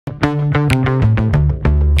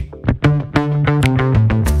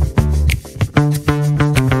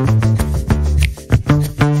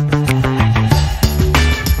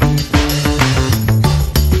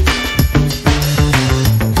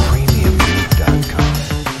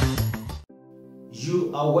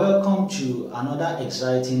are welcome to another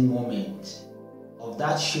exciting moment of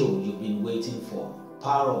that show you've been waiting for,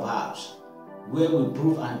 Power of Herbs, where we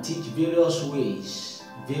prove and teach various ways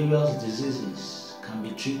various diseases can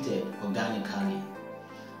be treated organically.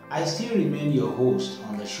 I still remain your host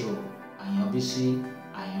on the show, Ayobisi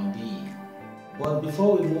Ayobi. But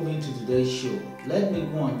before we move into today's show, let me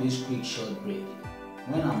go on this quick short break.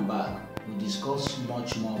 When I'm back, we'll discuss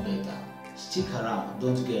much more better. Stick around,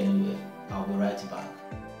 don't go anywhere. I'll be right back.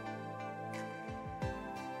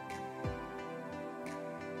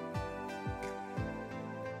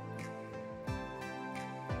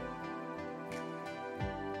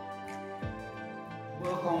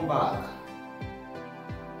 Welcome back.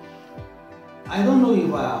 I don't know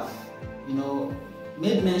if I have,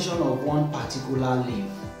 made mention of one particular leaf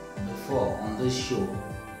before on this show,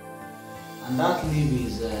 and that leaf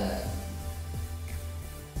is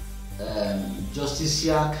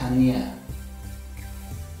Justicia Cania.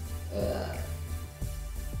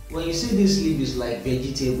 When you see this leaf, it's like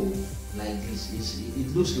vegetable, like this. It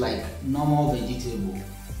looks like normal vegetable,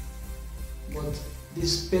 but the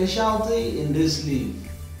specialty in this leaf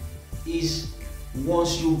is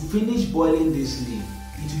once you finish boiling this leaf,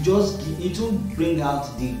 it will bring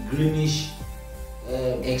out the greenish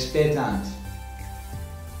expectorant.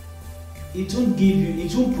 It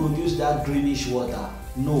won't produce that greenish water.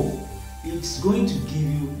 No, it's going to give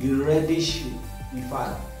you the reddish. In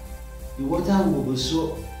fact, the water will be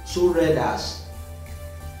so red as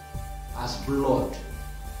blood.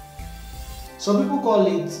 Some people call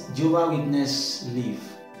it Jehovah's Witness leaf,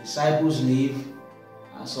 disciples leaf,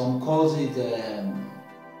 and some calls it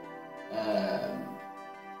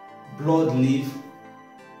blood leaf.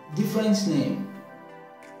 Different name,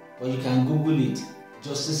 but you can Google it.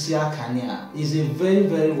 Justicia Cania is a very,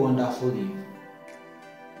 very wonderful leaf.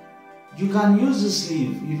 You can use this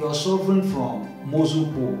leaf if you're suffering from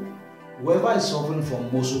mosupo. Whoever is suffering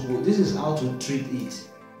from mosupo, this is how to treat it.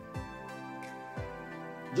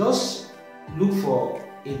 Just look for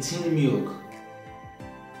a tin milk.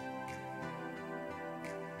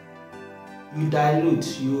 You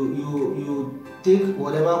dilute, you take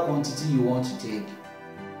whatever quantity you want to take.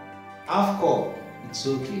 Half cup, it's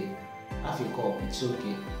okay. Half a cup, it's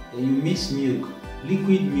okay. Then you mix milk,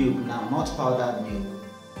 liquid milk now, not powdered milk.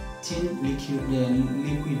 Tin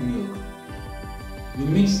liquid milk. You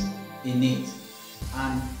mix in it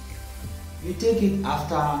and you take it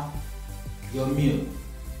after your meal,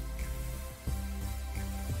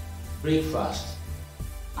 breakfast,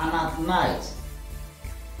 and at night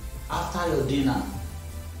after your dinner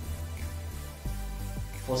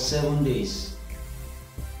for 7 days.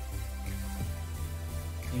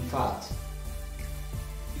 In fact,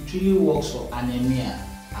 it really works for anemia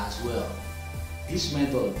as well. This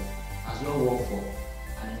method as well works for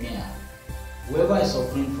anemia. Whoever is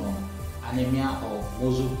suffering from anemia or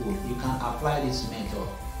mosupo, you can apply this method.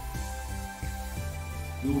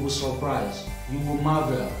 You will be surprised. You will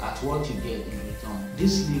marvel at what you get in return.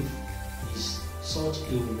 This leaf is such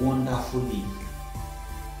a wonderful leaf.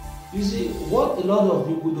 You see, what a lot of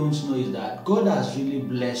people don't know is that God has really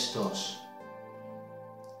blessed us.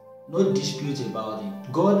 No dispute about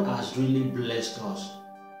it. God has really blessed us.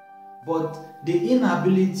 But the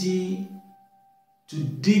inability to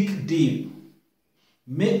dig deep,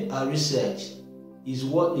 make a research, is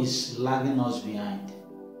what is lagging us behind.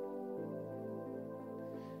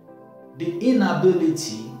 The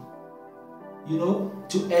inability,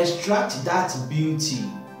 to extract that beauty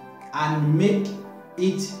and make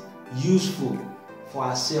it useful for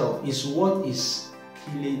ourselves is what is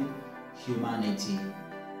killing humanity.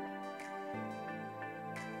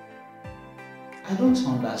 I don't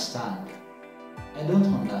understand.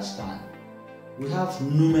 We have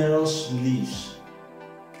numerous leaves,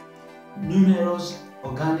 numerous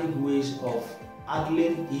organic ways of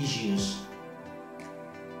handling issues.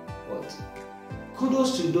 But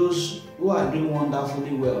kudos to those who are doing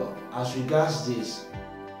wonderfully well as regards this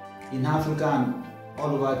in Africa and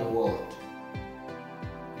all over the world.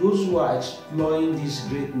 Those who are exploring this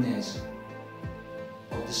greatness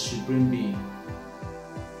of the Supreme Being.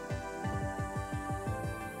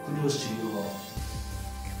 Kudos to you all.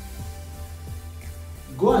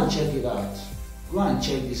 Go and check it out. Go and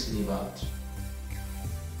check this leaf out.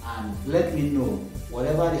 And let me know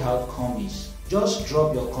whatever the outcome is. Just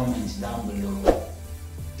drop your comments down below.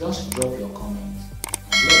 Just drop your comments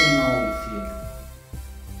and let me know how you feel.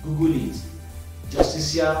 Google it.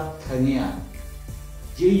 Justicia Cania.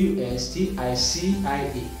 Justicia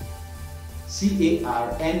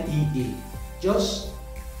Carnea. Just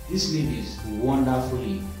this leaf is wonderful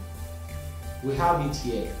leaf. We have it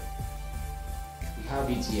here. We have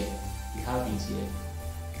it here.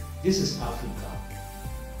 This is Africa.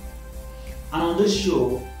 And on this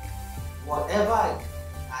show, whatever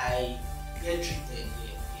I get treated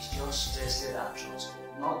here is just tested and trusted,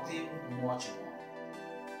 nothing much more.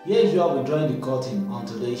 Here is where we're drawing the curtain on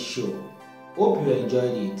today's show. Hope you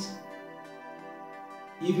enjoyed it.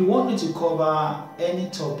 If you want me to cover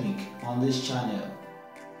any topic on this channel,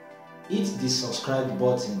 hit the subscribe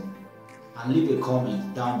button and leave a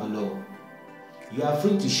comment down below. You are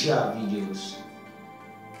free to share videos.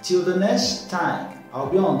 Till the next time I'll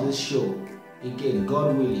be on this show, again,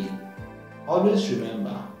 God willing, always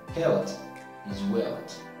remember, health is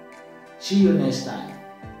wealth. See you next time.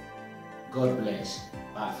 God bless.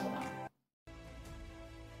 Bye for now.